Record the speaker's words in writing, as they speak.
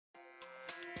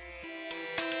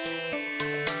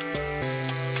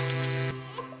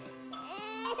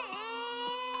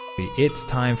it's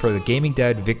time for the Gaming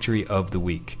Dad Victory of the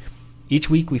Week. Each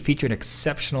week we feature an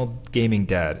exceptional gaming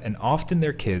dad, and often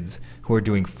their kids, who are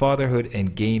doing fatherhood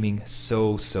and gaming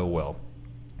so well.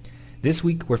 This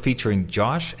week we're featuring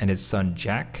Josh and his son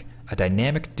Jack, a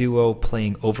dynamic duo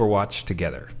playing Overwatch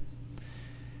together.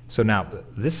 So now,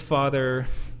 this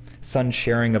father-son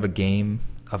sharing of a game,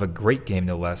 of a great game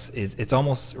no less, it's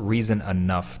almost reason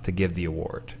enough to give the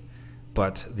award.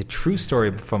 But the true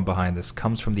story from behind this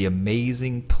comes from the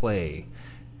amazing play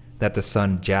that the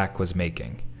son Jack was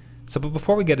making. So, but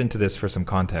before we get into this, for some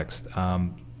context,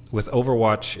 with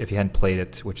Overwatch, if you hadn't played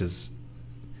it, which is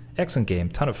excellent game,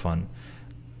 ton of fun,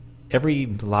 every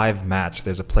live match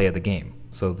there's a play of the game.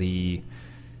 So the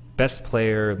best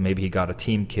player, maybe he got a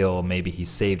team kill, maybe he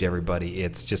saved everybody.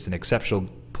 It's just an exceptional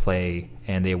play,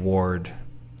 and the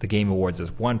game awards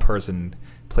this one person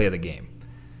play of the game.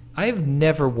 I have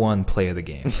never won play of the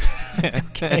game.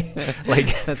 Okay,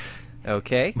 That's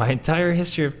okay. My entire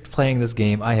history of playing this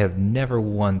game, I have never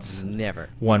once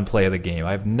won play of the game.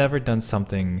 I've never done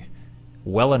something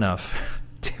well enough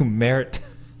to merit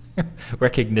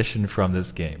recognition from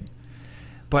this game.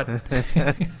 But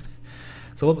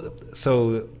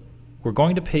so we're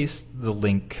going to paste the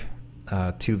link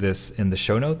to this in the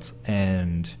show notes,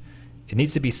 and it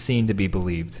needs to be seen to be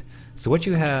believed. So what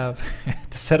you have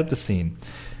to set up the scene: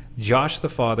 Josh, the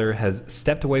father, has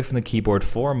stepped away from the keyboard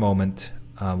for a moment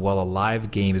while a live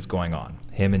game is going on.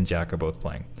 Him and Jack are both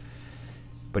playing.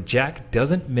 But Jack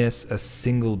doesn't miss a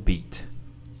single beat.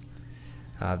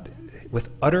 With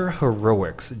utter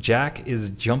heroics, Jack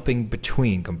is jumping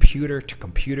between computer to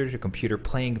computer to computer,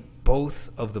 playing both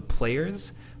of the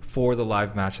players for the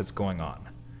live match that's going on.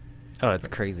 Oh, that's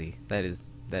crazy. That is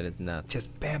nuts.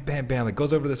 Just bam, bam, bam. Like,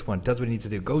 goes over this one, does what he needs to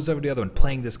do, goes over to the other one,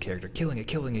 playing this character, killing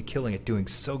it, doing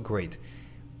so great.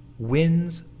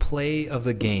 Wins play of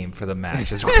the game for the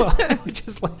match as well. Which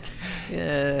is like,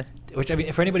 yeah. Which, I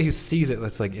mean, for anybody who sees it,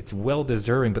 it's like, it's well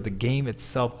deserving. But the game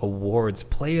itself awards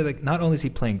play of the. Not only is he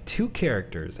playing two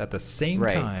characters at the same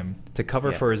time to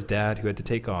cover for his dad who had to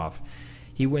take off,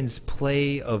 he wins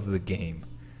play of the game.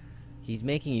 He's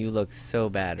making you look so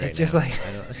bad right now. It's just like,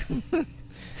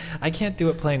 I can't do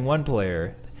it playing one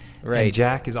player. Right. And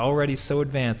Jack is already so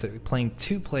advanced that playing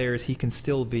two players, he can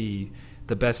still be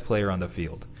the best player on the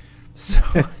field. So,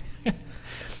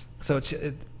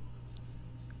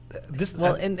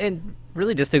 and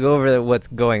really, just to go over what's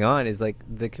going on, is like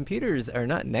the computers are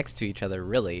not next to each other,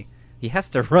 really. He has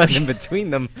to run in between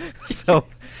them, so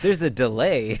there's a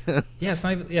delay. It's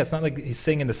not like he's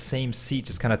sitting in the same seat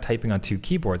just kind of typing on two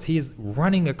keyboards. He is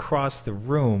running across the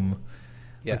room,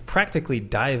 like practically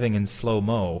diving in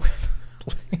slow-mo.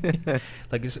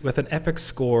 Like with an epic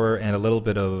score and a little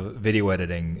bit of video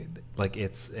editing, like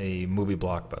it's a movie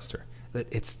blockbuster.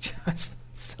 It's just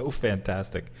so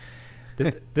fantastic.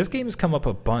 This game has come up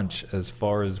a bunch as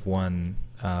far as one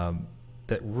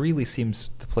that really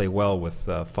seems to play well with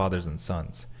fathers and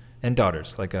sons and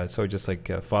daughters. Like so, just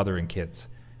like father and kids.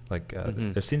 Like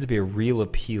there seems to be a real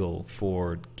appeal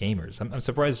for gamers. I'm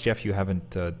surprised, Jeff, you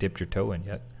haven't dipped your toe in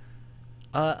yet.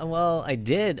 Well, I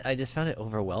did. I just found it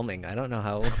overwhelming. I don't know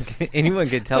how anyone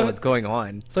could tell what's going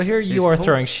on. So here you are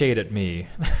throwing shade at me.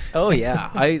 Oh yeah,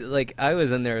 I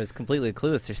was in there, I was completely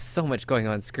clueless. There's so much going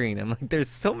on screen. I'm like, there's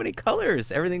so many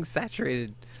colors. Everything's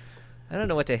saturated. I don't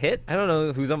know what to hit. I don't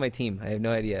know who's on my team. I have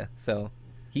no idea. So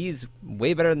he's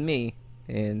way better than me.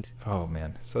 And oh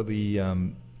man, so the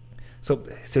so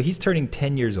he's turning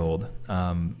 10 years old.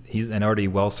 He's already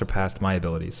well surpassed my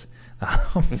abilities.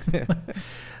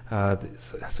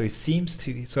 So he seems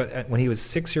to. So when he was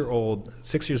 6 years old,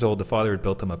 the father had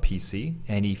built him a PC,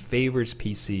 and he favors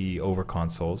PC over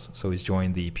consoles. So he's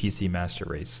joined the PC master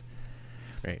race.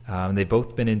 Right. They've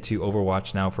both been into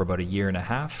Overwatch now for about 1.5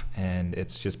 years, and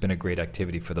it's just been a great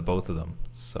activity for the both of them.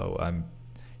 So and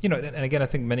again, I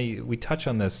think we touch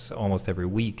on this almost every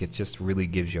week. It just really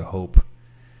gives you hope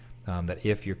that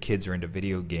if your kids are into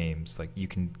video games, like, you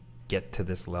can get to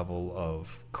this level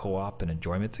of co-op and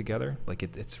enjoyment together. Like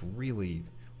it's really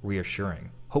reassuring,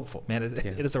 hopeful, man.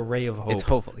 It is a ray of hope. It's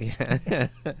hopeful. Yeah.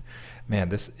 Man,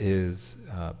 this is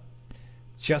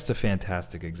just a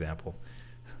fantastic example.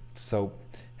 So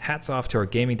hats off to our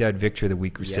Gaming Dad Victory of the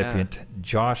Week recipient,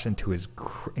 Josh, and to his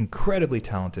incredibly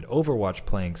talented Overwatch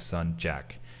playing son,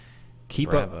 Jack.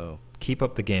 Keep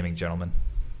up the gaming, gentlemen.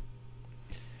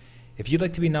 If you'd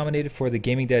like to be nominated for the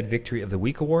Gaming Dad Victory of the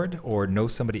Week award, or know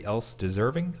somebody else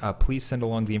deserving, please send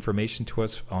along the information to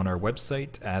us on our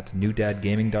website at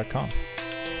newdadgaming.com.